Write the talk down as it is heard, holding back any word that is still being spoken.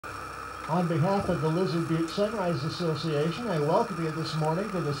On behalf of the Lizard Butte Sunrise Association, I welcome you this morning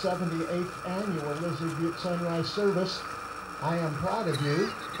to the 78th Annual Lizard Butte Sunrise Service. I am proud of you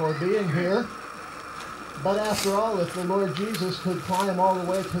for being here. But after all, if the Lord Jesus could climb all the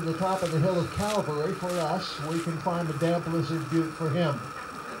way to the top of the hill of Calvary for us, we can climb a damp Lizard Butte for him.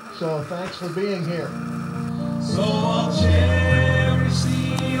 So thanks for being here. So I'll cherish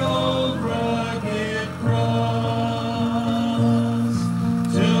the old rugged cross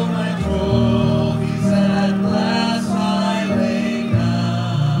till my trophies at last I lay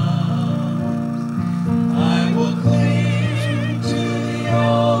down. I will cling to the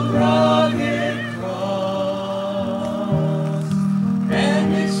old rugged cross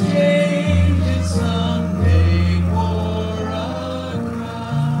and exchange it someday for a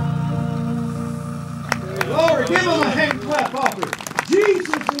crown. Glory, give him a hand clap offering.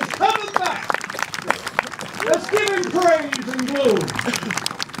 Jesus is coming back. Let's give him praise and glory.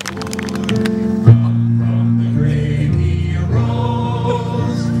 From the grave he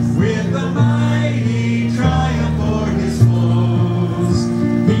arose with a mighty triumph for his foes.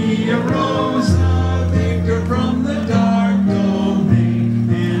 He arose a victor from the dark domain,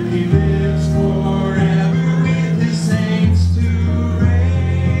 and he lives forever with his saints to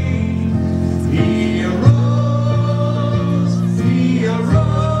reign. He arose,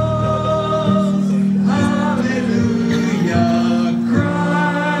 hallelujah,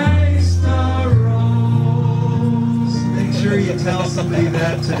 Christ arose. Make sure you tell somebody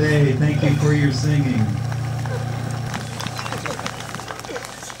that today. Thank you for your singing.